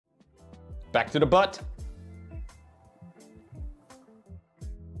Back to the butt.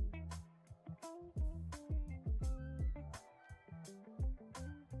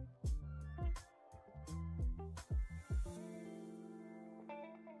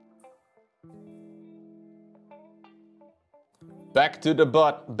 Back to the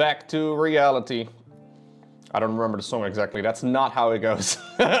butt, back to reality. I don't remember the song exactly. That's not how it goes.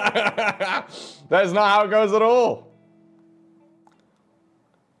 That's not how it goes at all.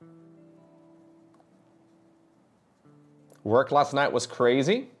 Work last night was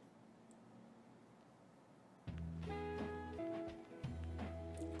crazy.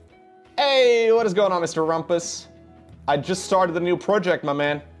 Hey, what is going on, Mr. Rumpus? I just started a new project, my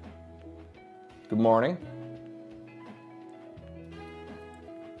man. Good morning.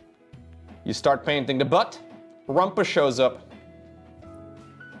 You start painting the butt, Rumpus shows up.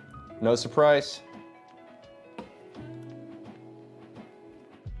 No surprise.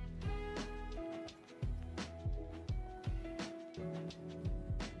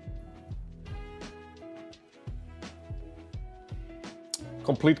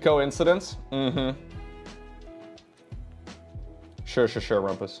 Complete coincidence? Mm-hmm. Sure,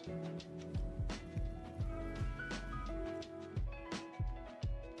 Rumpus.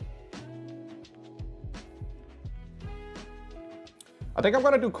 I think I'm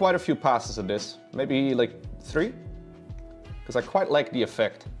gonna do quite a few passes of this. Maybe like 3? Because I quite like the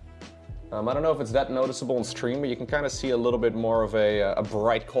effect. I don't know if it's that noticeable on stream, but you can kind of see a little bit more of a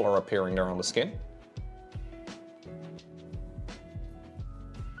bright color appearing there on the skin.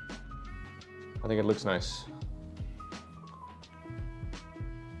 I think it looks nice.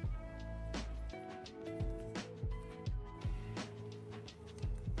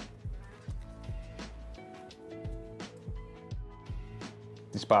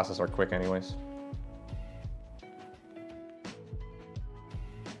 These passes are quick anyways.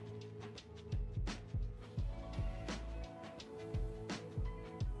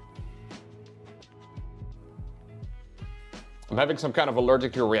 I'm having some kind of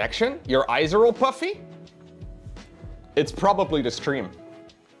allergic reaction. Your eyes are all puffy? It's probably the stream.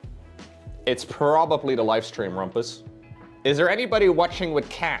 It's probably the live stream, Rumpus. Is there anybody watching with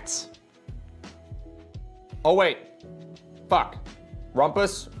cats? Oh wait, fuck.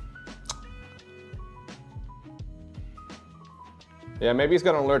 Rumpus? Yeah, maybe he's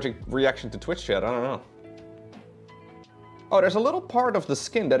got an allergic reaction to Twitch chat, I don't know. Oh, there's a little part of the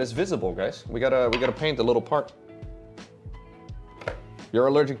skin that is visible, guys. We gotta paint a little part. You're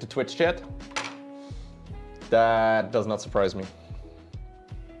allergic to Twitch chat? That does not surprise me.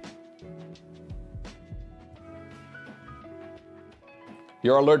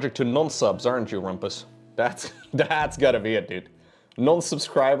 You're allergic to non-subs, aren't you, Rumpus? That's gotta be it, dude.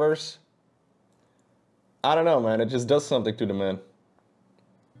 Non-subscribers? I don't know, man. It just does something to the man.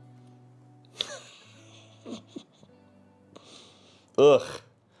 Ugh.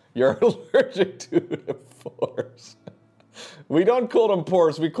 You're allergic to the pores. We don't call them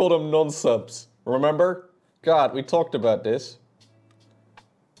pores, we call them non-subs. Remember? God, we talked about this.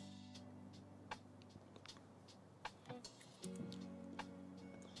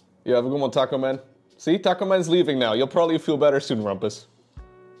 You have a good one, Taco Man. See, Taco Man's leaving now. You'll probably feel better soon, Rumpus.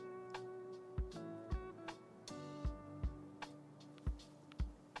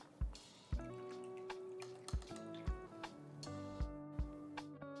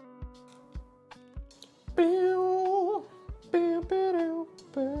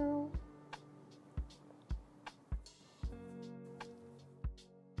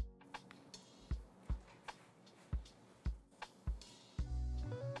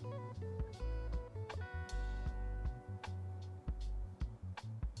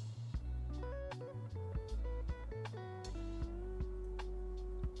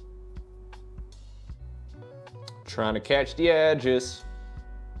 Trying to catch the edges.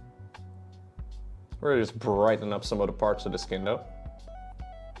 We're just brightening up some of the parts of the skin though.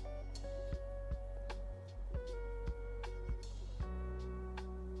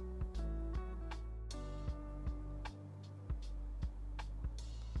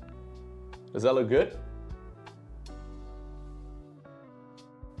 Does that look good?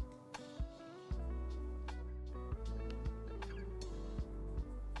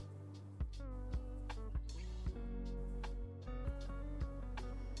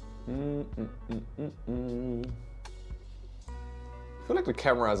 I feel like the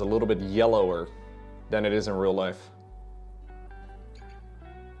camera is a little bit yellower than it is in real life.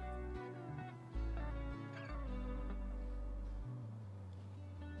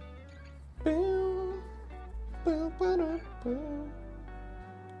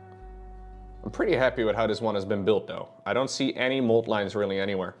 I'm pretty happy with how this one has been built though. I don't see any mold lines really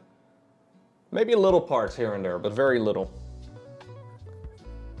anywhere. Maybe little parts here and there, but very little.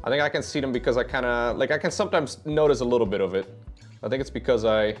 I think I can see them because I kind of, like, I can sometimes notice a little bit of it. I think it's because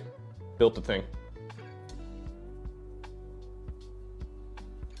I built the thing.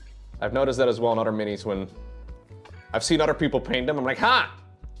 I've noticed that as well in other minis when I've seen other people paint them. I'm like, ha!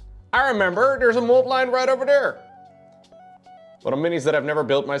 I remember, there's a mold line right over there. But on minis that I've never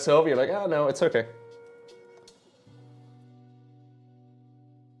built myself, you're like, oh no, it's okay.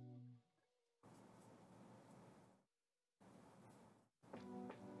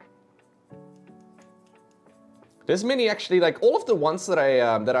 This mini actually, like all of the ones that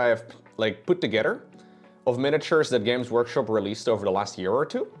I have like put together of miniatures that Games Workshop released over the last year or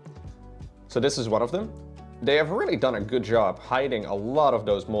two. So this is one of them. They have really done a good job hiding a lot of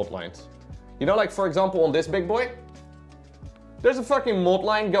those mold lines. You know, like for example on this big boy, there's a fucking mold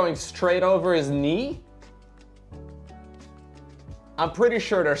line going straight over his knee. I'm pretty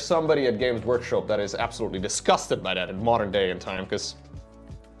sure there's somebody at Games Workshop that is absolutely disgusted by that in modern day and time, because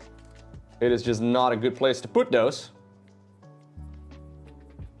it is just not a good place to put those.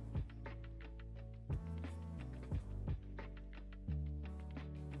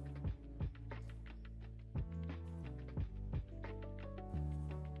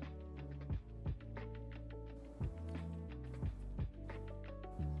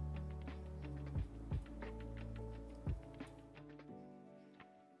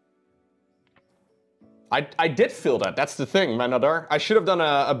 I did feel that. That's the thing, Manadar. I should have done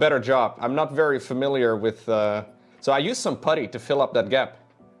a better job. I'm not very familiar with... So I used some putty to fill up that gap.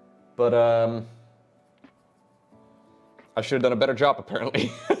 But I should have done a better job,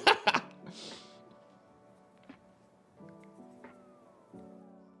 apparently.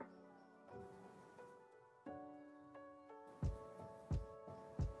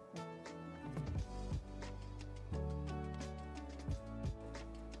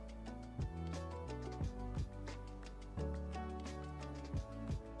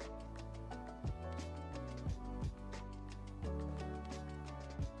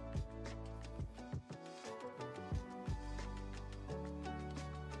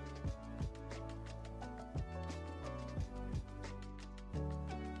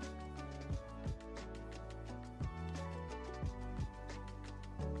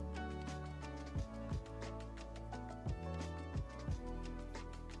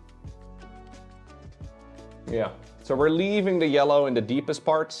 Yeah, so we're leaving the yellow in the deepest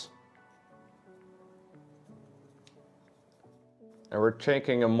parts. And we're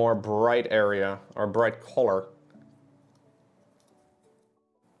taking a more bright area, or bright color,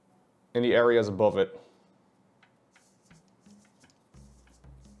 in the areas above it.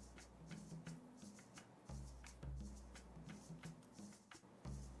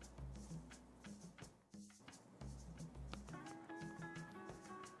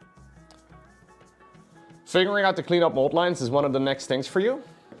 Figuring out to clean up mold lines is one of the next things for you.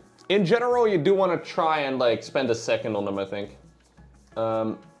 In general, you do want to try and like spend a second on them, I think.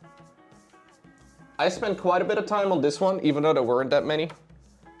 I spent quite a bit of time on this one, even though there weren't that many.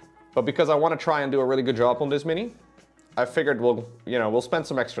 But because I want to try and do a really good job on this mini, I figured we'll spend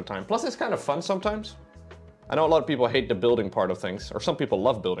some extra time. Plus, it's kind of fun sometimes. I know a lot of people hate the building part of things, or some people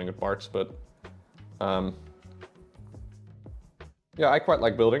love building the parts, but yeah, I quite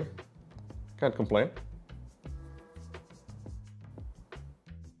like building. Can't complain.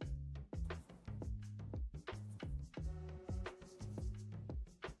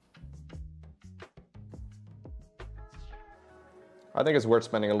 I think it's worth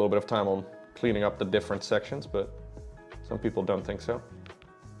spending a little bit of time on cleaning up the different sections, but some people don't think so.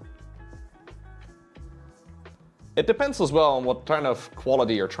 It depends as well on what kind of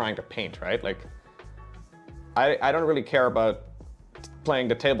quality you're trying to paint, right? Like, I don't really care about playing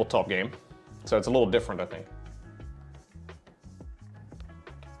the tabletop game, so it's a little different, I think.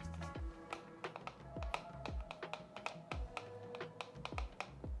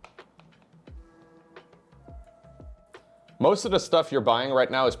 Most of the stuff you're buying right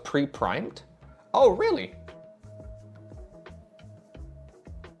now is pre-primed? Oh, really?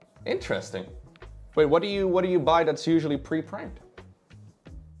 Interesting. Wait, what do you buy that's usually pre-primed?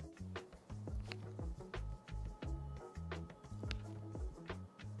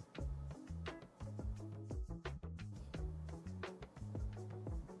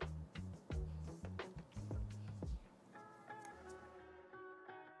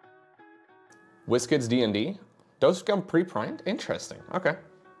 WizKids D&D? Those come pre-primed? Interesting. Okay.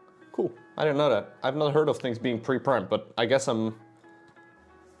 Cool. I didn't know that. I've not heard of things being pre-primed, but I guess I'm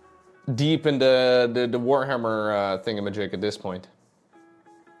deep in the Warhammer thingamajig at this point.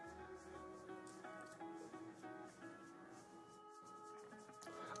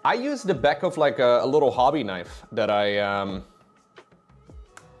 I use the back of like a little hobby knife that I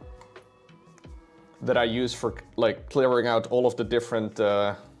use for like clearing out all of the different.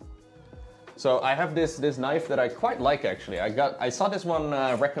 So I have this knife that I quite like actually. I saw this one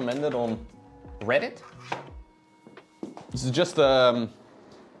recommended on Reddit. This is just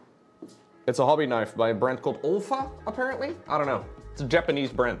it's a hobby knife by a brand called Olfa, apparently. I don't know. It's a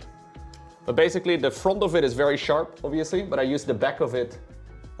Japanese brand. But basically the front of it is very sharp, obviously, but I use the back of it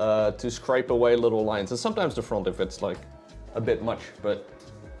to scrape away little lines. And sometimes the front if it's like a bit much, but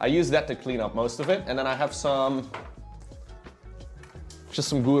I use that to clean up most of it. And then I have just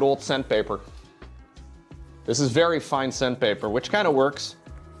some good old sandpaper. This is very fine sandpaper, which kind of works.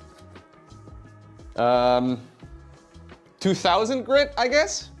 2000 grit, I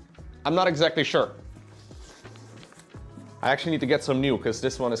guess? I'm not exactly sure. I actually need to get some new because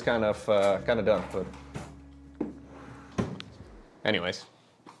this one is kind of done. But anyways,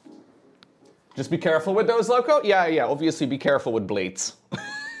 just be careful with those, Lowko. Yeah. Obviously, be careful with blades.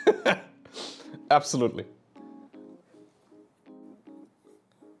 Absolutely.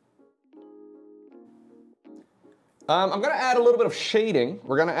 I'm gonna add a little bit of shading.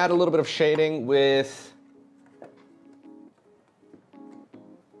 We're gonna add a little bit of shading with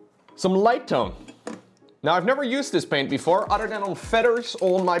some light tone. Now, I've never used this paint before, other than on feathers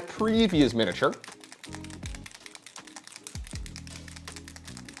on my previous miniature.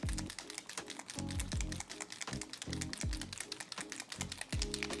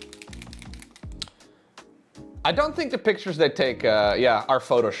 I don't think the pictures they take, are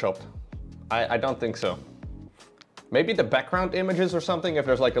photoshopped. I don't think so. Maybe the background images or something, if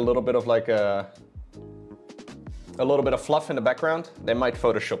there's like a little bit of like a little bit of fluff in the background, they might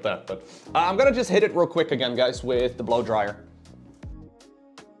Photoshop that, but I'm gonna just hit it real quick again, guys, with the blow dryer.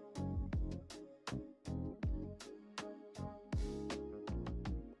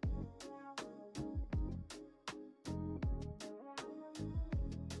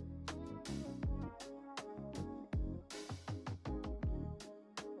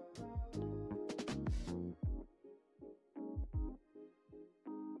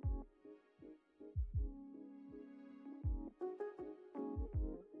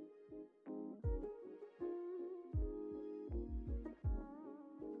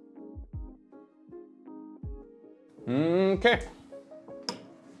 Okay.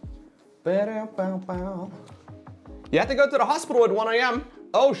 You had to go to the hospital at 1 AM.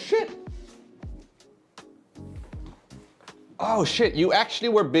 Oh shit. Oh shit, you actually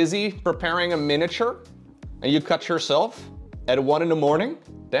were busy preparing a miniature and you cut yourself at 1 in the morning?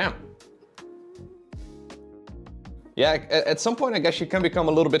 Damn. Yeah, at some point I guess you can become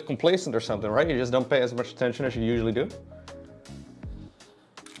a little bit complacent or something, right? You just don't pay as much attention as you usually do.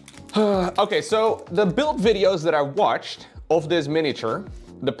 Okay, so the build videos that I watched of this miniature,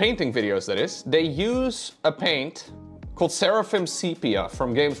 the painting videos that is, they use a paint called Seraphim Sepia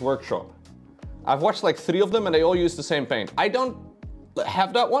from Games Workshop. I've watched like 3 of them and they all use the same paint. I don't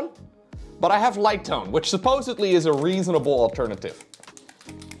have that one, but I have light tone, which supposedly is a reasonable alternative.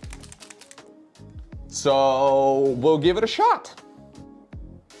 So we'll give it a shot.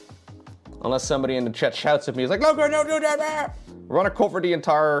 Unless somebody in the chat shouts at me, he's like, Lowko, no, do that. We're gonna cover the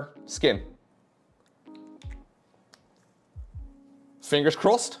entire skin. Fingers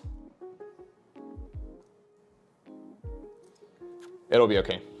crossed. It'll be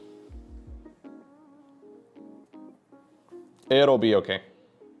okay. It'll be okay.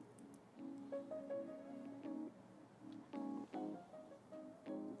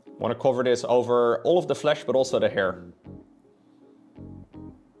 Want to cover this over all of the flesh, but also the hair.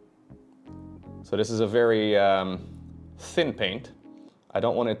 So this is a very thin paint. I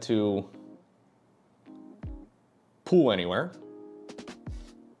don't want it to pool anywhere.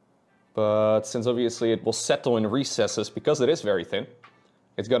 But since obviously it will settle in recesses because it is very thin,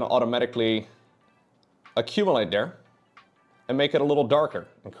 it's going to automatically accumulate there and make it a little darker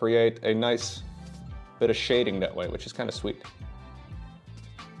and create a nice bit of shading that way, which is kind of sweet.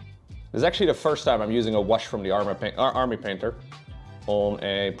 This is actually the first time I'm using a wash from the army painter on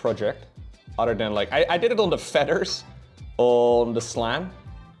a project. Other than like, I did it on the feathers on the slan,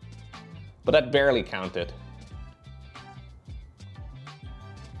 but that barely counted.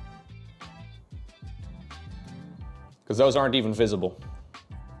 Because those aren't even visible.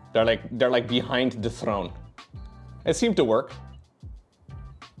 They're like behind the throne. It seemed to work.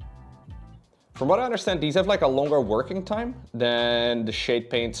 From what I understand, these have like a longer working time than the shade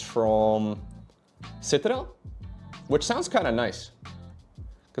paints from Citadel, which sounds kind of nice.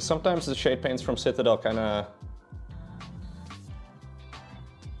 Because sometimes the shade paints from Citadel kind of...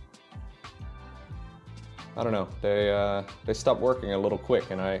 I don't know, they stop working a little quick,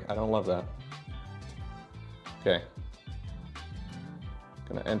 and I don't love that. Okay.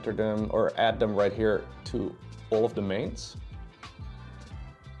 Gonna enter them, or add them right here to all of the mains.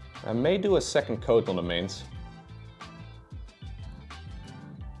 I may do a second coat on the mains.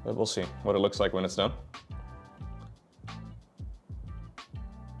 But we'll see what it looks like when it's done.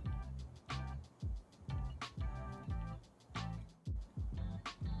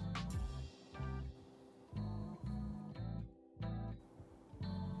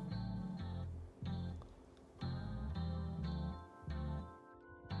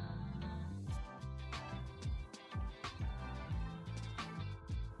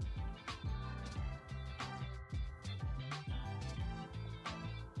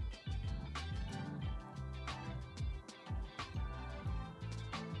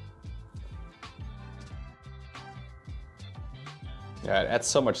 Yeah, it adds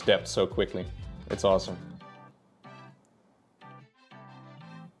so much depth so quickly. It's awesome.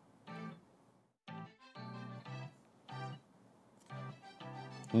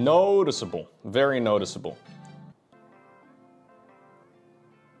 Noticeable, very noticeable.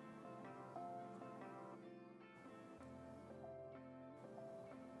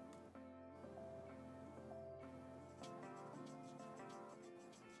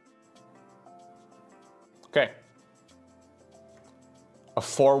 Okay. A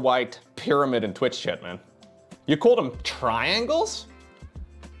 4 white pyramid in Twitch chat, man. You call them triangles?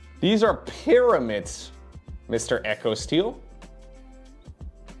 These are pyramids, Mr. Echo Steel.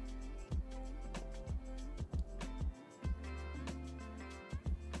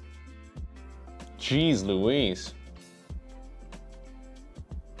 Jeez Louise.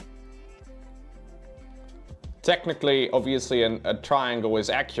 Technically, obviously, a triangle is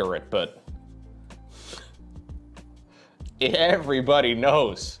accurate, but everybody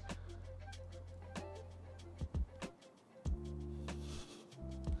knows.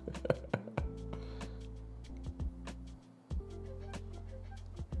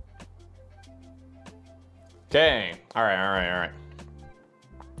 Okay, all right.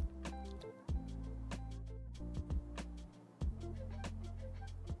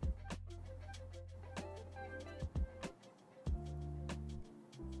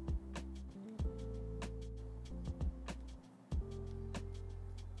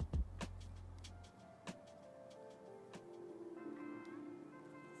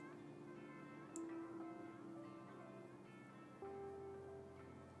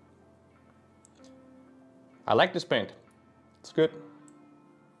 I like this paint. It's good.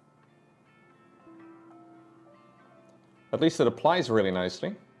 At least it applies really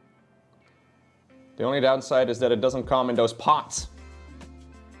nicely. The only downside is that it doesn't come in those pots.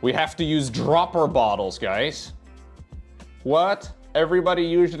 We have to use dropper bottles, guys. What? Everybody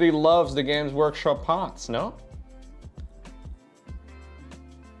usually loves the Games Workshop pots, no?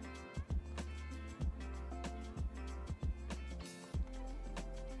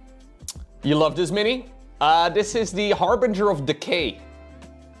 You love this mini? This is the Harbinger of Decay.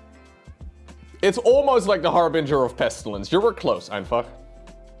 It's almost like the Harbinger of Pestilence. You were close, Einfach.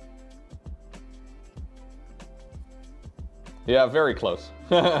 Yeah, very close.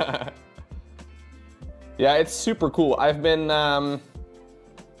 Yeah, it's super cool. I've been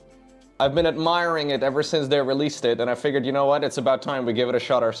admiring it ever since they released it, and I figured, you know what? It's about time we give it a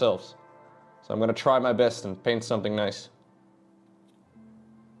shot ourselves. So I'm gonna try my best and paint something nice.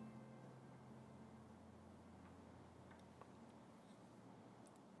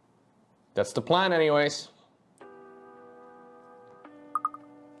 That's the plan anyways.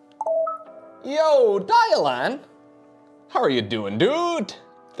 Yo, Dialan! How are you doing, dude?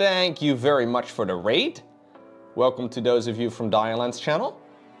 Thank you very much for the raid. Welcome to those of you from Dialan's channel.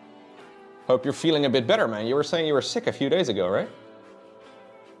 Hope you're feeling a bit better, man. You were saying you were sick a few days ago, right?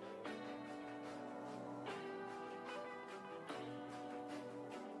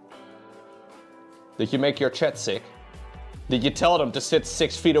 Did you make your chat sick? Did you tell them to sit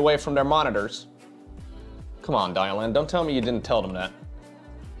 6 feet away from their monitors? Come on, Dialan, don't tell me you didn't tell them that.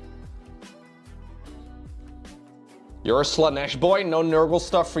 You're a Slaanesh boy, no Nurgle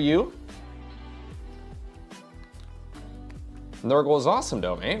stuff for you? Nurgle is awesome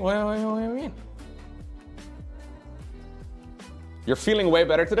though, mate. What do you mean? You're feeling way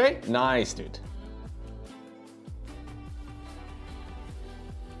better today? Nice, dude.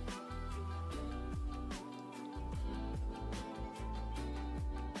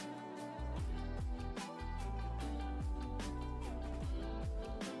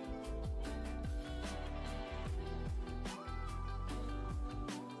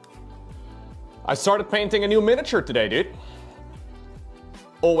 I started painting a new miniature today, dude.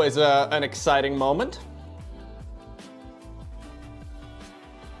 Always an exciting moment.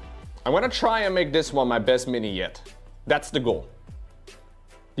 I'm gonna try and make this one my best mini yet. That's the goal.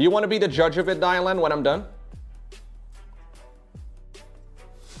 Do you want to be the judge of it, Dylan, when I'm done?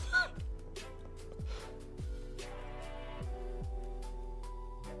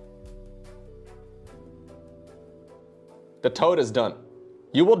 The toad is done.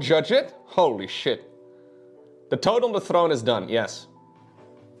 You will judge it? Holy shit. The toad on the throne is done, yes.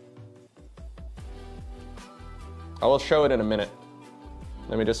 I will show it in a minute.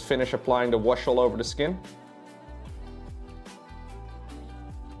 Let me just finish applying the wash all over the skin.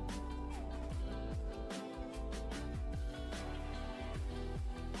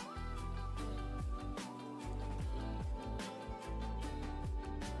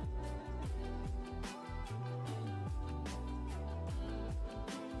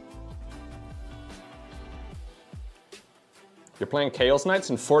 You're playing Chaos Knights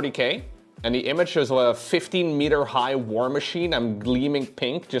in 40k, and the image of a 15-meter high war machine I'm gleaming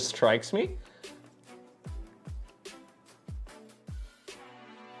pink just strikes me.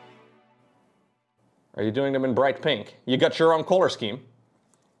 Are you doing them in bright pink? You got your own color scheme?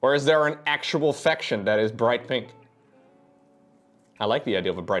 Or is there an actual faction that is bright pink? I like the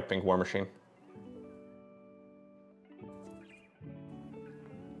idea of a bright pink war machine.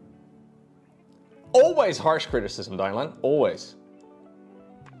 Always harsh criticism, Dylan. Always.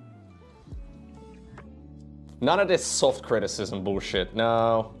 None of this soft criticism bullshit.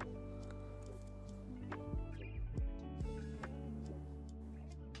 No.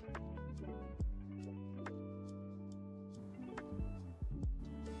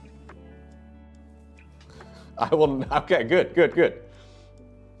 I will. Okay, good, good, good.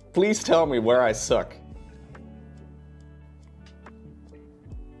 Please tell me where I suck.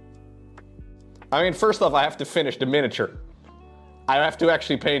 I mean, first off, I have to finish the miniature. I have to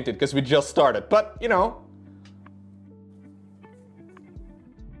actually paint it because we just started, but you know.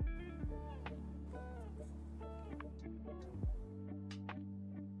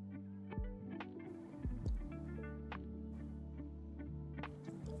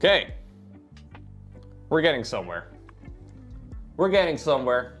 Okay. We're getting somewhere. We're getting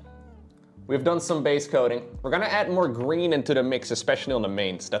somewhere. We've done some base coating. We're gonna add more green into the mix, especially on the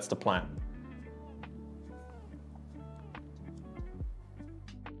mains. That's the plan.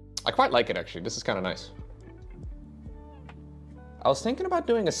 I quite like it actually, this is kind of nice. I was thinking about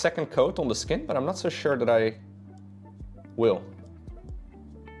doing a second coat on the skin, but I'm not so sure that I will.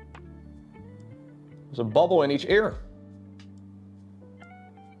 There's a bubble in each ear.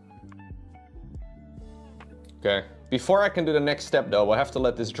 Okay, before I can do the next step though, I have to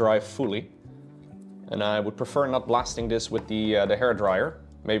let this dry fully. And I would prefer not blasting this with the hair dryer.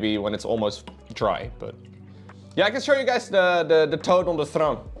 Maybe when it's almost dry, but... Yeah, I can show you guys the toad on the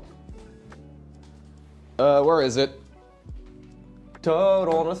throne. Where is it? Toad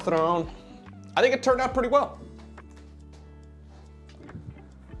on the throne. I think it turned out pretty well.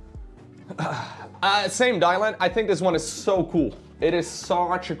 Same, Dylan. I think this one is so cool. It is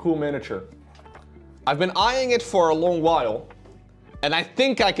such a cool miniature. I've been eyeing it for a long while, and I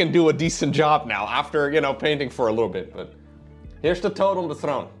think I can do a decent job now after, you know, painting for a little bit. But here's the toad on the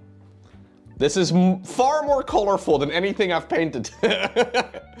throne. This is far more colorful than anything I've painted.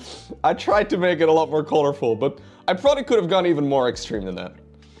 I tried to make it a lot more colorful, but I probably could have gone even more extreme than that.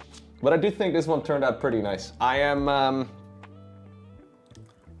 But I do think this one turned out pretty nice. I am...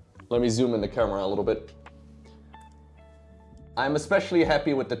 let me zoom in the camera a little bit. I'm especially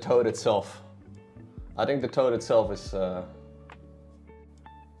happy with the toad itself. I think the toad itself is...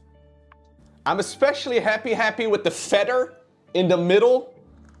 I'm especially happy with the feather in the middle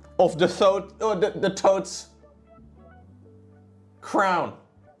of the toad's crown.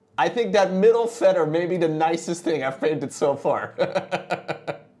 I think that middle feather may be the nicest thing I've painted so far.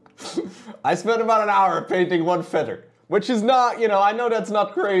 I spent about an hour painting one feather, which is not, you know, I know that's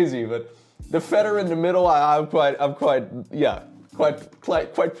not crazy, but the feather in the middle, I'm quite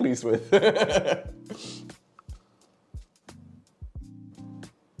pleased with.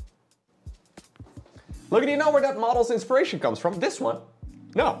 Look, do you know where that model's inspiration comes from? This one?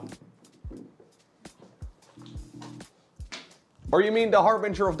 No. Or you mean the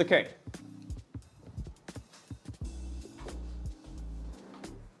Harbinger of Decay?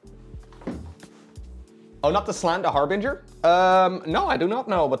 Oh, not the slant, the Harbinger? No, I do not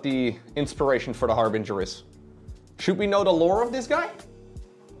know what the inspiration for the Harbinger is. Should we know the lore of this guy?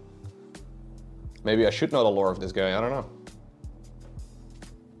 Maybe I should know the lore of this guy, I don't know.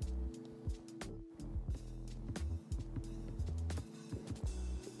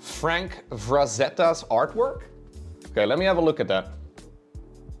 Frank Vrazetta's artwork? Okay, let me have a look at that.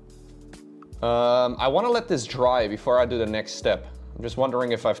 I want to let this dry before I do the next step. I'm just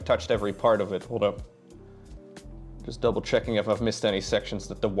wondering if I've touched every part of it. Hold up. Just double checking if I've missed any sections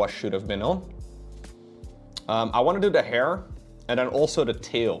that the wash should have been on. I want to do the hair, and then also the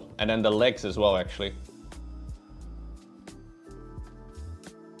tail, and then the legs as well, actually.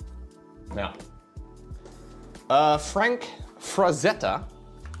 Now, Frank Frazetta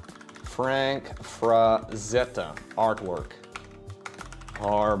artwork.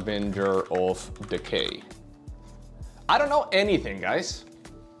 Harbinger of Decay. I don't know anything, guys.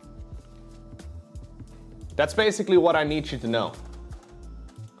 That's basically what I need you to know.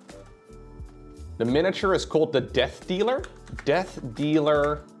 The miniature is called the Death Dealer. Death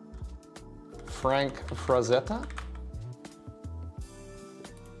Dealer Frank Frazetta.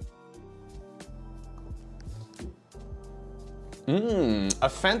 A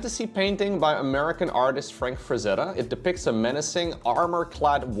fantasy painting by American artist Frank Frazetta. It depicts a menacing,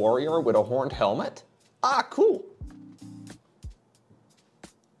 armor-clad warrior with a horned helmet. Ah, cool.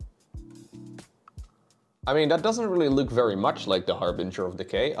 I mean, that doesn't really look very much like the Harbinger of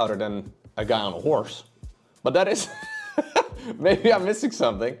Decay, other than a guy on a horse. But that is... Maybe I'm missing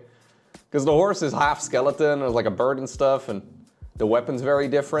something. Because the horse is half skeleton, and like a bird and stuff, and the weapon's very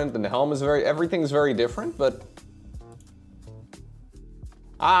different, and the helm is everything's very different, but...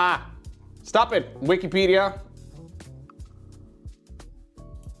 Ah! Stop it, Wikipedia!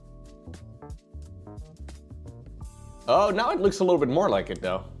 Oh, now it looks a little bit more like it,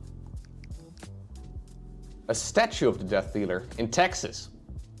 though. A statue of the Death Dealer in Texas.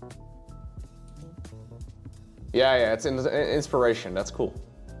 Yeah, it's an inspiration. That's cool.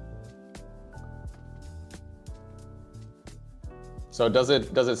 So does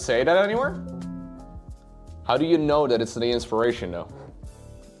it say that anywhere? How do you know that it's the inspiration, though?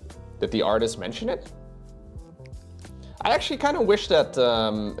 Did the artist mention it? I actually kind of wish that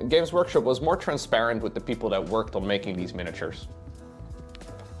Games Workshop was more transparent with the people that worked on making these miniatures.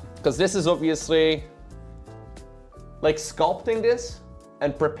 Because this is obviously... like sculpting this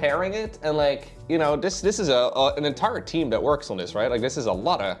and preparing it, and like, you know, this is an entire team that works on this, right? Like, this is a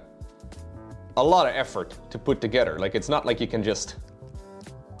lot of effort to put together. Like, it's not like you can just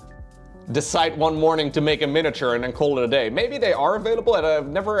decide one morning to make a miniature and then call it a day. Maybe they are available, and I've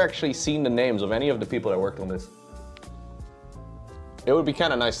never actually seen the names of any of the people that worked on this. It would be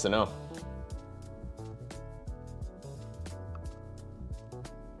kind of nice to know.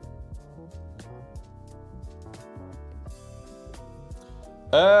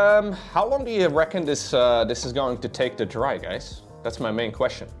 How long do you reckon this is going to take to dry, guys? That's my main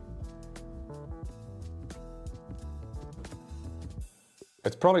question.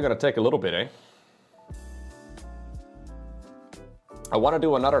 It's probably gonna take a little bit, eh? I want to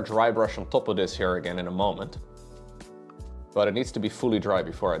do another dry brush on top of this here again in a moment, but it needs to be fully dry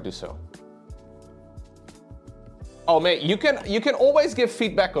before I do so. Oh, mate, you can always give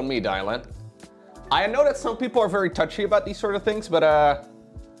feedback on me, Dylan. I know that some people are very touchy about these sort of things, but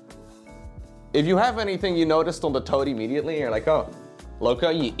if you have anything you noticed on the toad immediately, you're like, oh,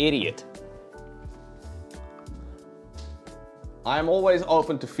 Lowko, you idiot. I'm always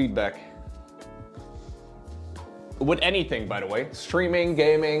open to feedback. With anything, by the way. Streaming,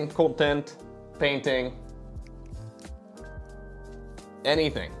 gaming, content, painting.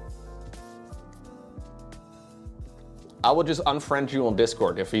 Anything. I will just unfriend you on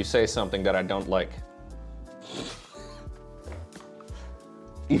Discord if you say something that I don't like.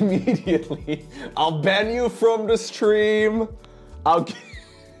 Immediately. I'll ban you from the stream.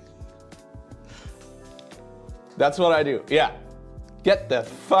 That's what I do. Yeah. Get the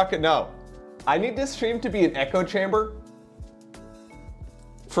fuck... No. I need this stream to be an echo chamber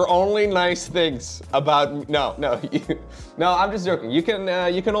for only nice things about... No, I'm just joking. You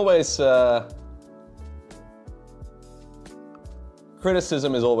can always...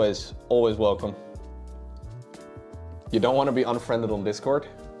 Criticism is always welcome. You don't want to be unfriended on Discord?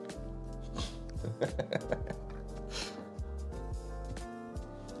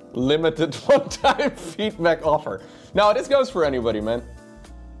 Limited one-time feedback offer. No, this goes for anybody, man.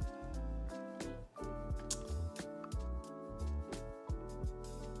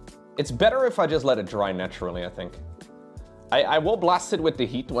 It's better if I just let it dry naturally, I think. I will blast it with the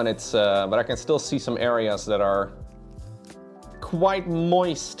heat when it's, but I can still see some areas that are quite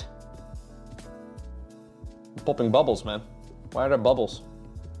moist. Popping bubbles, man. Why are there bubbles?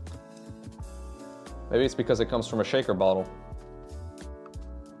 Maybe it's because it comes from a shaker bottle.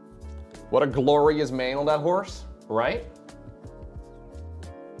 What a glorious mane on that horse, right?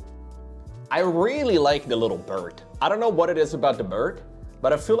 I really like the little bird. I don't know what it is about the bird,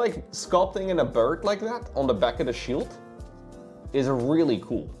 but I feel like sculpting in a bird like that on the back of the shield is really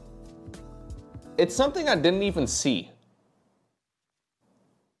cool. It's something I didn't even see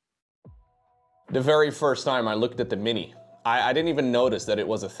the very first time I looked at the Mini. I didn't even notice that it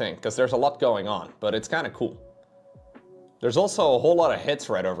was a thing, because there's a lot going on, but it's kind of cool. There's also a whole lot of hits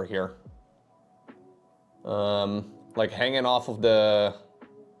right over here. Like hanging off of the...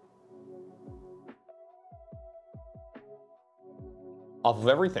 off of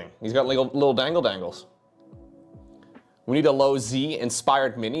everything. He's got little dangle dangles. We need a low Z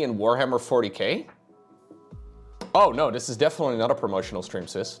inspired Mini in Warhammer 40k. Oh no, this is definitely not a promotional stream,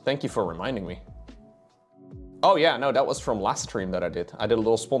 sis. Thank you for reminding me. Oh yeah, no, that was from last stream that I did. I did a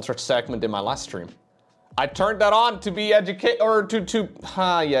little sponsored segment in my last stream. I turned that on to be or to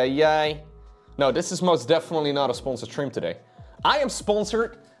No, this is most definitely not a sponsored stream today. I am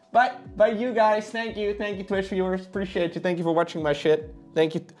sponsored by you guys. Thank you Twitch viewers, appreciate you. Thank you for watching my shit.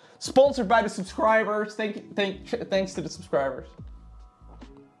 Thank you. Sponsored by the subscribers. Thanks to the subscribers.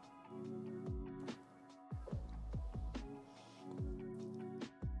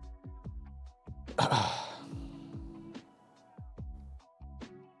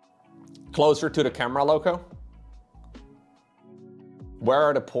 Closer to the camera, Lowko. Where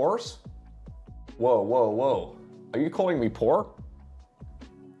are the pores? Whoa, whoa, whoa. Are you calling me poor?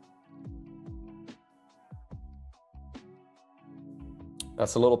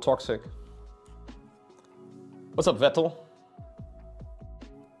 That's a little toxic. What's up, Vettel?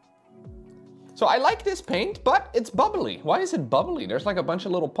 So I like this paint, but it's bubbly. Why is it bubbly? There's like a bunch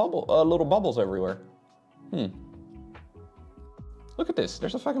of little bubbles everywhere. Look at this.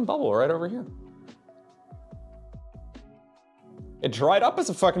 There's a fucking bubble right over here. It dried up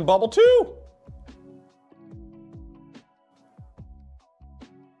as a fucking bubble too.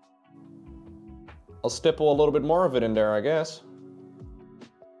 I'll stipple a little bit more of it in there, I guess.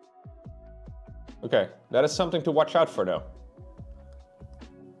 Okay, that is something to watch out for though.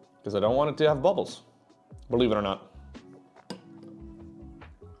 Because I don't want it to have bubbles, believe it or not.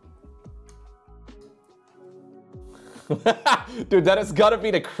 Dude, that has gotta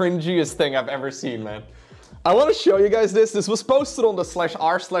be the cringiest thing I've ever seen, man. I want to show you guys this. This was posted on the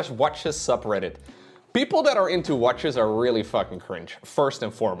 /r/watches subreddit. People that are into watches are really fucking cringe, first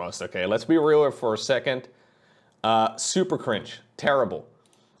and foremost, okay? Let's be real here for a second. Super cringe, terrible.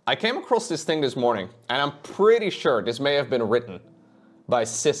 I came across this thing this morning, and I'm pretty sure this may have been written by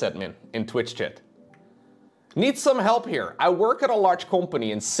sysadmin in Twitch chat. Need some help here. I work at a large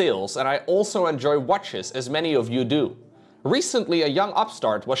company in sales, and I also enjoy watches, as many of you do. Recently, a young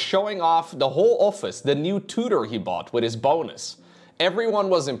upstart was showing off the whole office the new Tudor he bought with his bonus. Everyone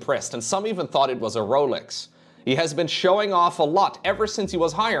was impressed, and some even thought it was a Rolex. He has been showing off a lot ever since he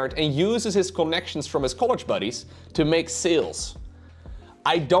was hired and uses his connections from his college buddies to make sales.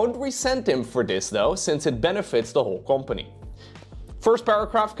 I don't resent him for this though, since it benefits the whole company. First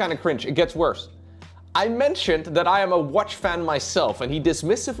paragraph, kinda cringe, it gets worse. I mentioned that I am a watch fan myself, and he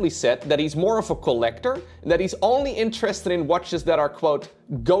dismissively said that he's more of a collector and that he's only interested in watches that are, quote,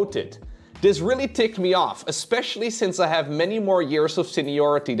 goated. This really ticked me off, especially since I have many more years of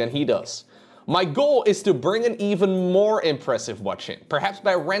seniority than he does. My goal is to bring an even more impressive watch in, perhaps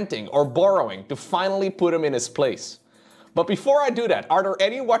by renting or borrowing to finally put him in his place. But before I do that, are there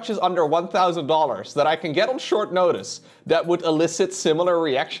any watches under $1,000 that I can get on short notice that would elicit similar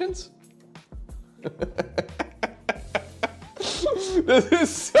reactions? This is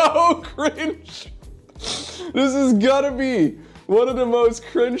so cringe. This has gotta be one of the most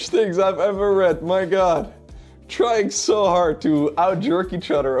cringe things I've ever read. My God. Trying so hard to out-jerk each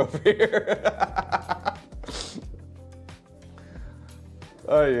other over here.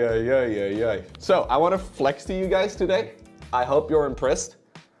 Ay, ay, ay, ay, ay. So, I want to flex to you guys today. I hope you're impressed.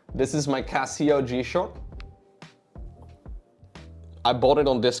 This is my Casio G-Shock. I bought it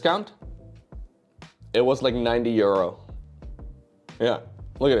on discount. It was like 90 euro. Yeah,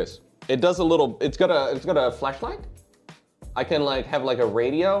 look at this. It does a little, it's got a flashlight. I can like have like a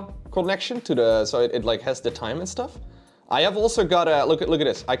radio connection to the, so it like has the time and stuff. I have also got a, look at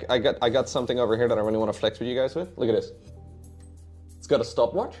this. I got something over here that I really want to flex with you guys with. Look at this. It's got a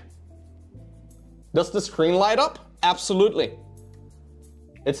stopwatch. Does the screen light up? Absolutely.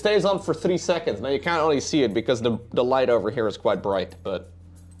 It stays on for 3 seconds. Now you can't only see it because the light over here is quite bright, but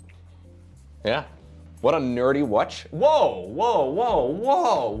yeah. What a nerdy watch. Whoa, whoa, whoa,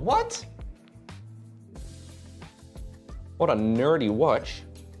 whoa, what? What a nerdy watch.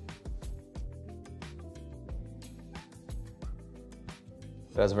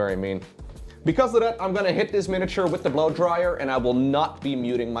 That's very mean. Because of that, I'm gonna hit this miniature with the blow dryer and I will not be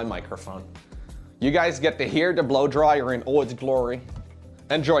muting my microphone. You guys get to hear the blow dryer in all its glory.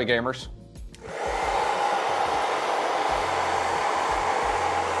 Enjoy, gamers.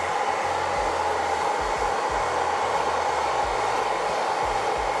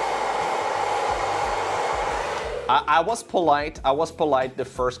 I was polite the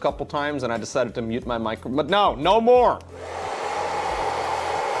first couple times and I decided to mute my mic, but no, no more.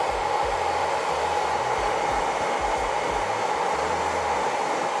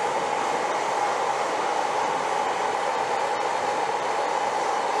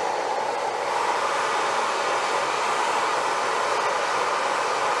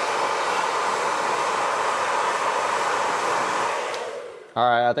 All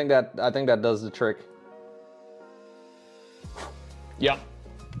right, I think that does the trick. Yeah.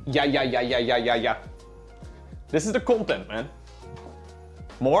 Yeah. This is the content, man.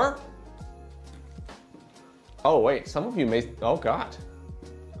 More? Oh wait, some of you may, oh God.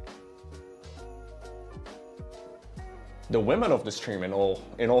 The women of the stream in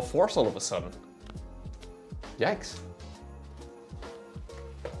all force all of a sudden. Yikes.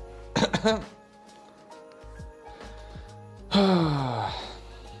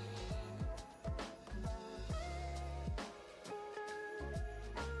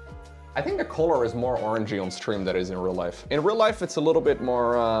 I think the color is more orangey on stream than it is in real life. In real life, it's a little bit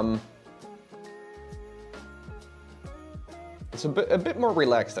more, it's a bit more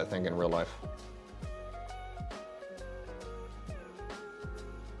relaxed, I think, in real life.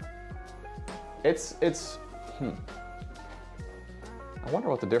 I wonder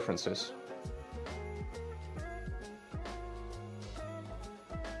what the difference is.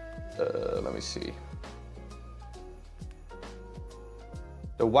 Let me see.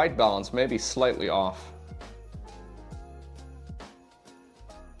 The white balance may be slightly off.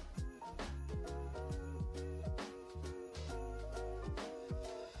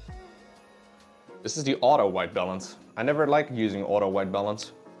 This is the auto white balance. I never liked using auto white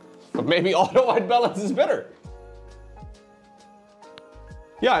balance, but maybe auto white balance is better.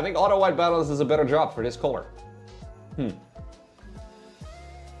 Yeah, I think auto white balance is a better job for this color.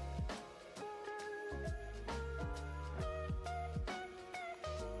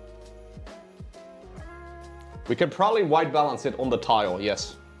 We can probably white balance it on the tile,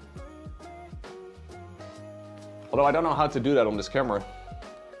 yes. Although I don't know how to do that on this camera.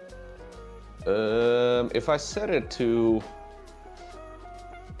 If I set it to...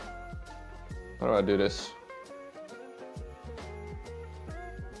 How do I do this?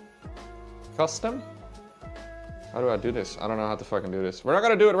 Custom? How do I do this? I don't know how to fucking do this. We're not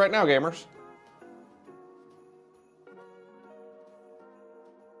gonna do it right now, gamers.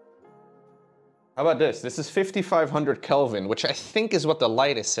 How about this? This is 5500 Kelvin, which I think is what the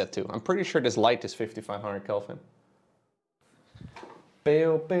light is set to. I'm pretty sure this light is 5500 Kelvin.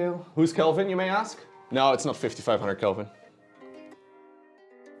 Bail. Who's Kelvin, you may ask? No, it's not 5500 Kelvin.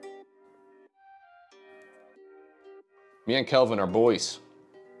 Me and Kelvin are boys.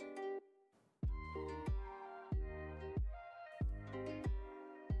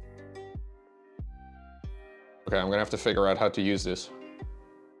 Okay, I'm gonna have to figure out how to use this.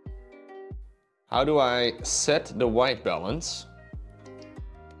 How do I set the white balance?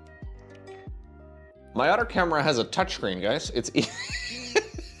 My other camera has a touchscreen, guys. It's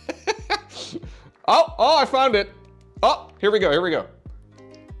Oh, I found it. Oh, here we go.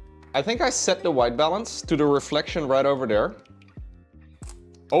 I think I set the white balance to the reflection right over there.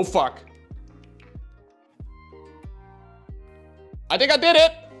 Oh, fuck. I think I did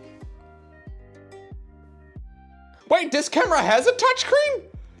it. Wait, this camera has a touchscreen?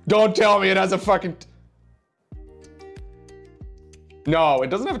 Don't tell me it has a fucking... No, it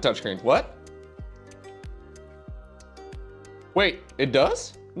doesn't have a touchscreen. What? Wait, it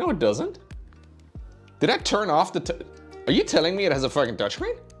does? No, it doesn't. Did I turn off the... Are you telling me it has a fucking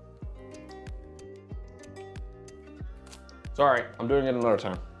touchscreen? Sorry, I'm doing it another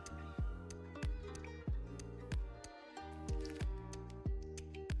time.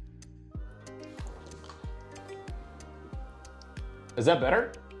 Is that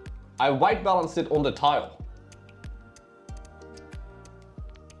better? I white balanced it on the tile.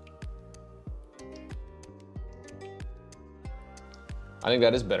 I think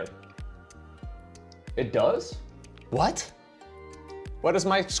that is better. It does? What? Why does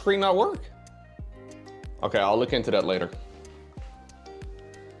my screen not work? Okay, I'll look into that later.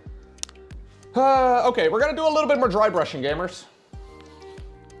 Okay, we're gonna do a little bit more dry brushing, gamers.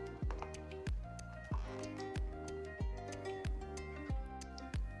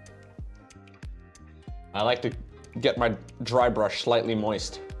 I like to get my dry brush slightly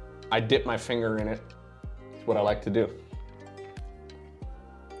moist. I dip my finger in it. That's what I like to do.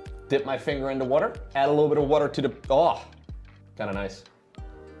 Dip my finger in the water, add a little bit of water to the, oh, kind of nice.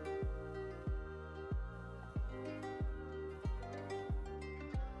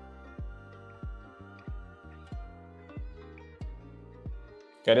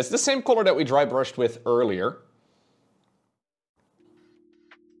 Okay, it's the same color that we dry brushed with earlier.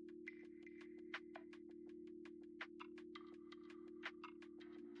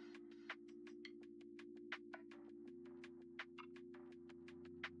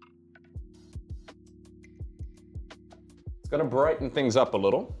 Gonna brighten things up a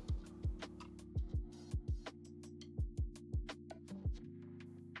little.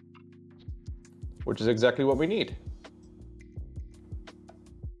 Which is exactly what we need.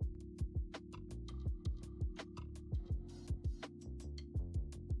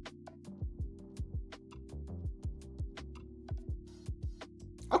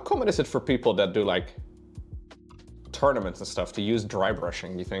 How common is it for people that do like tournaments and stuff to use dry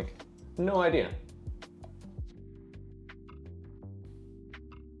brushing, do you think? No idea.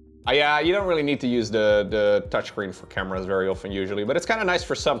 Yeah, you don't really need to use the touchscreen for cameras very often usually, but it's kind of nice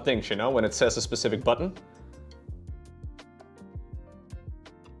for some things, you know, when it says a specific button.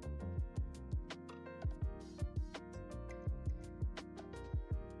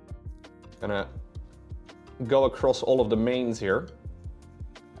 Gonna go across all of the mains here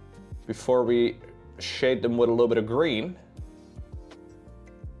before we shade them with a little bit of green.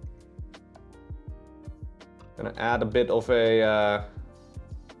 Gonna add a bit of a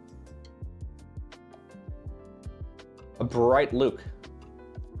bright look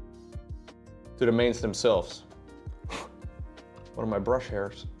to the mains themselves. What are my brush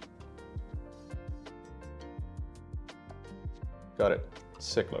hairs? Got it.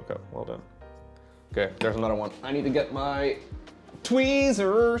 Sick, Lowko. Well done. Okay, there's another one. I need to get my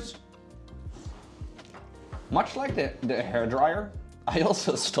tweezers. Much like the hairdryer, I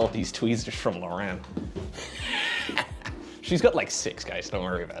also stole these tweezers from Lauren. She's got like 6, guys. Don't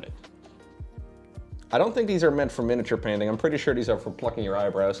worry about it. I don't think these are meant for miniature painting. I'm pretty sure these are for plucking your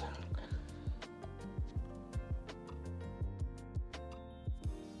eyebrows.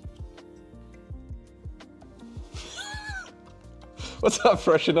 What's up,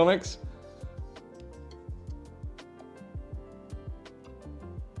 Freshonomics?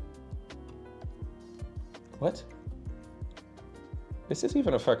 What? Is this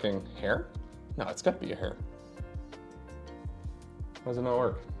even a fucking hair? No, it's gotta be a hair. Why does it not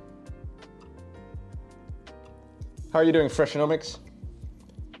work? How are you doing, Freshonomics?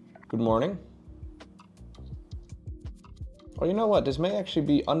 Good morning. Oh, you know what? This may actually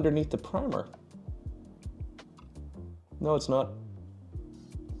be underneath the primer. No, it's not.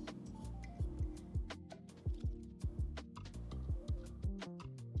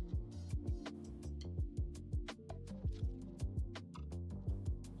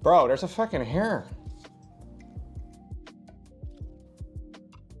 Bro, there's a fucking hair.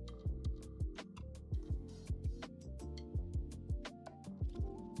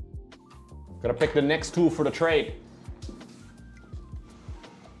 Gotta pick the next tool for the trade.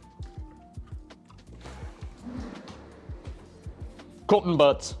 Cotton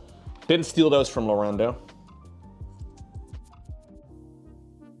buds. Didn't steal those from Lorando.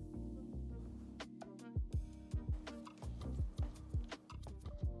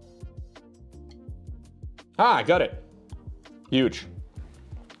 Ah, I got it. Huge.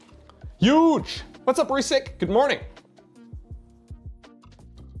 Huge! What's up, Resick? Good morning.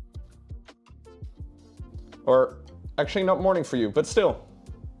 Or, actually not morning for you, but still.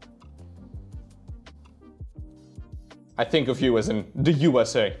 I think of you as in the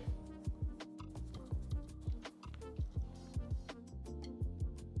USA.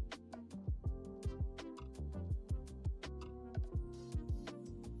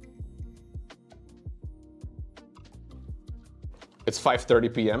 It's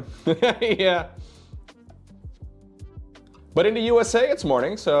 5:30 p.m. Yeah. But in the USA, it's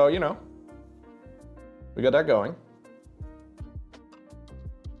morning, so, you know. We got that going.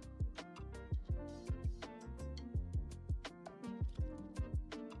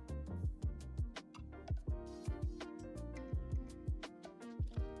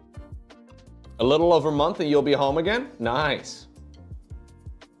 A little over a month and you'll be home again? Nice.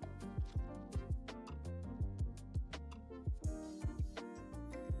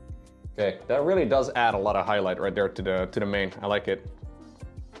 Okay, that really does add a lot of highlight right there to the main. I like it.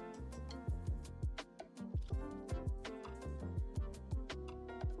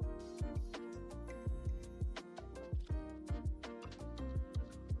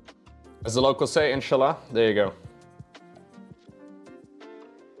 As the locals say, inshallah. There you go.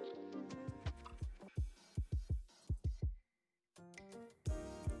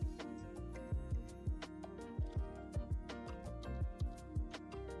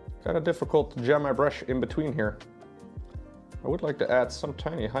 Kind of difficult to jam my brush in between here. I would like to add some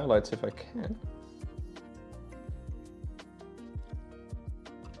tiny highlights if I can.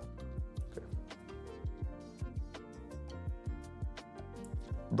 Okay.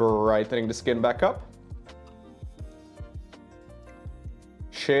 Brightening the skin back up.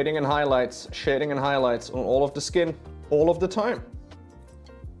 Shading and highlights on all of the skin, all of the time.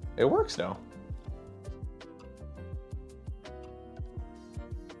 It works though.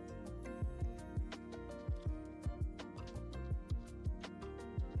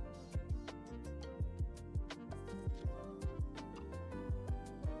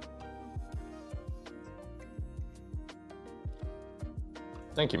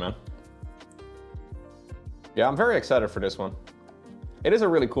 Thank you, man. Yeah, I'm very excited for this one. It is a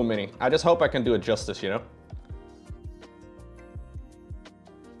really cool mini. I just hope I can do it justice, you know?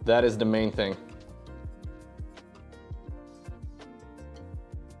 That is the main thing.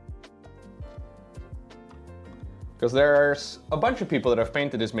 Because there's a bunch of people that have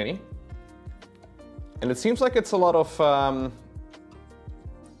painted this mini. And it seems like it's a lot of, well,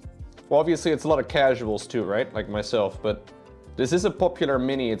 obviously it's a lot of casuals too, right? Like myself, but this is a popular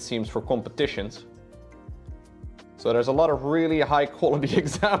mini, it seems, for competitions. So there's a lot of really high quality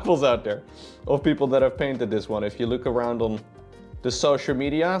examples out there of people that have painted this one. If you look around on the social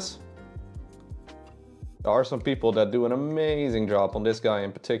medias, there are some people that do an amazing job on this guy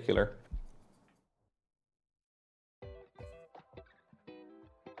in particular.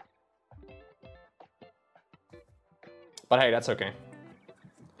 But hey, that's okay.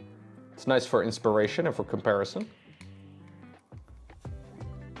 It's nice for inspiration and for comparison.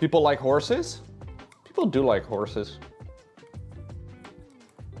 People like horses? People do like horses.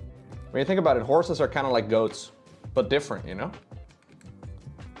 When you think about it, horses are kind of like goats, but different, you know?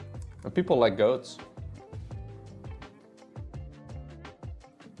 And people like goats.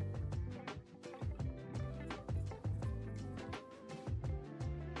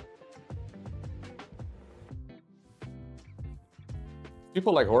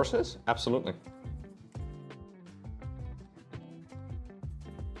 People like horses? Absolutely.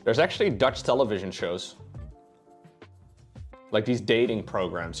 There's actually Dutch television shows. Like these dating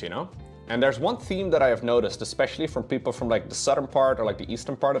programs, you know? And there's one theme that I have noticed, especially from people from like the southern part or like the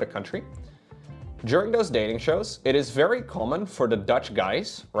eastern part of the country. During those dating shows, it is very common for the Dutch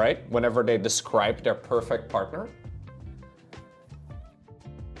guys, right? Whenever they describe their perfect partner,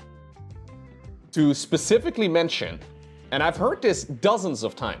 to specifically mention, and I've heard this dozens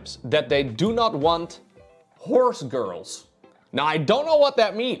of times, that they do not want horse girls. Now, I don't know what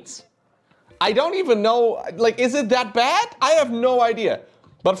that means. I don't even know, like, is it that bad? I have no idea.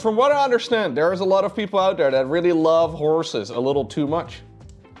 But from what I understand, there's a lot of people out there that really love horses a little too much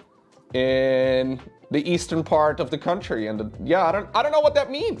in the eastern part of the country. And yeah, I don't know what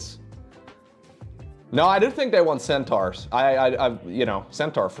that means. No, I do think they want centaurs. You know,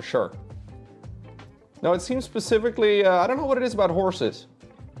 centaur for sure. No, it seems specifically, I don't know what it is about horses.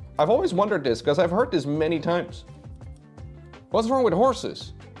 I've always wondered this because I've heard this many times. What's wrong with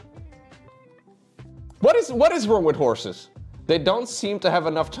horses? What is wrong with horses? They don't seem to have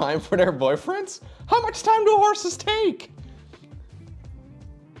enough time for their boyfriends? How much time do horses take?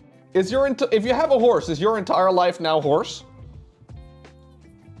 If you have a horse, is your entire life now horse?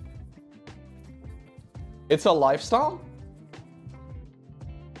 It's a lifestyle?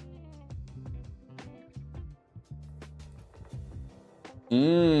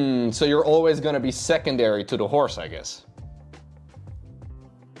 So you're always gonna be secondary to the horse, I guess.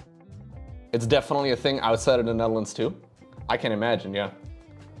 It's definitely a thing outside of the Netherlands too. I can imagine, yeah.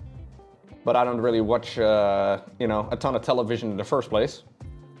 But I don't really watch, you know, a ton of television in the first place.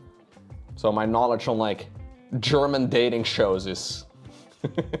 So my knowledge on like German dating shows is...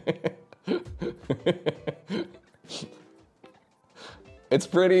 It's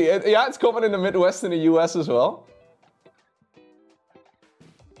pretty, yeah, it's common in the Midwest in the US as well.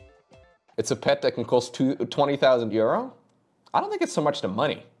 It's a pet that can cost 20,000 euro. I don't think it's so much the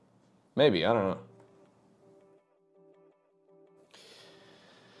money. Maybe, I don't know.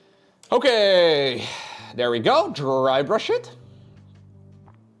 Okay, there we go. Dry brush it.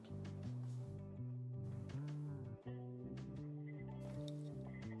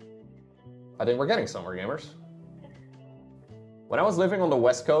 I think we're getting somewhere, gamers. When I was living on the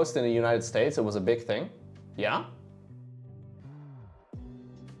West Coast in the United States, it was a big thing. Yeah?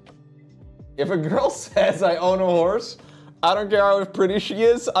 If a girl says I own a horse, I don't care how pretty she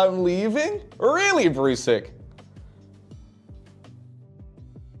is, I'm leaving? Really, Brusik?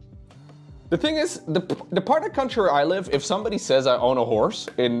 The thing is, the part of the country where I live, if somebody says I own a horse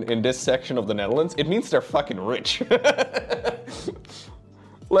in this section of the Netherlands, it means they're fucking rich.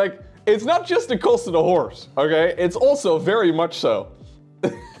 Like, it's not just the cost of the horse, okay? It's also very much so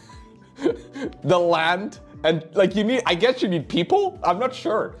the land. And like I guess you need people? I'm not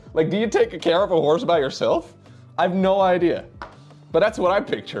sure. Like, do you take care of a horse by yourself? I have no idea. But that's what I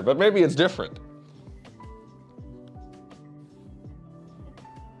picture, but maybe it's different.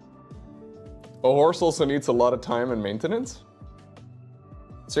 A horse also needs a lot of time and maintenance?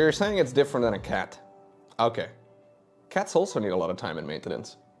 So you're saying it's different than a cat? Okay. Cats also need a lot of time and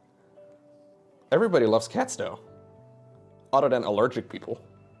maintenance. Everybody loves cats though. Other than allergic people.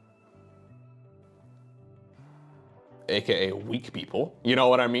 AKA weak people. You know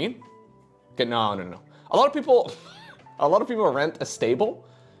what I mean? Okay, no. A lot of A lot of people rent a stable,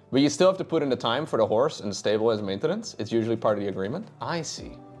 but you still have to put in the time for the horse and the stable as maintenance. It's usually part of the agreement. I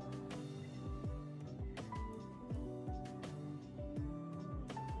see.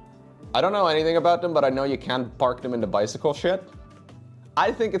 I don't know anything about them, but I know you can't park them in the bicycle shed.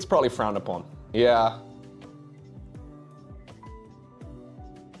 I think it's probably frowned upon. Yeah.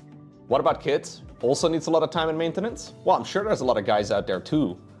 What about kids? Also needs a lot of time and maintenance? Well, I'm sure there's a lot of guys out there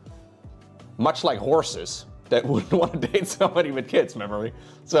too. Much like horses that wouldn't want to date somebody with kids, remember me?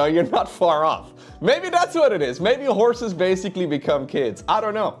 So you're not far off. Maybe that's what it is. Maybe horses basically become kids. I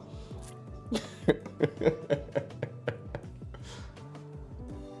don't know.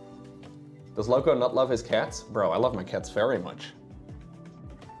 Does Lowko not love his cats? Bro, I love my cats very much.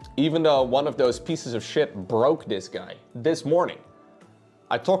 Even though one of those pieces of shit broke this guy this morning.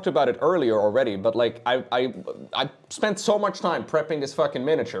 I talked about it earlier already, but like I spent so much time prepping this fucking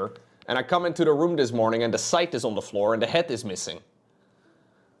miniature, and I come into the room this morning and the sight is on the floor and the head is missing.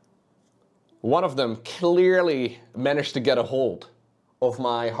 One of them clearly managed to get a hold of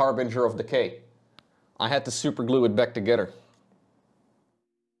my Harbinger of Decay. I had to super glue it back together.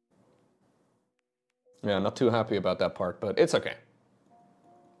 Yeah, not too happy about that part, but it's okay.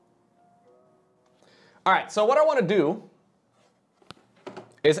 All right, so what I want to do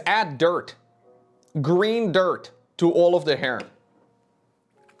is add dirt, green dirt, to all of the hair.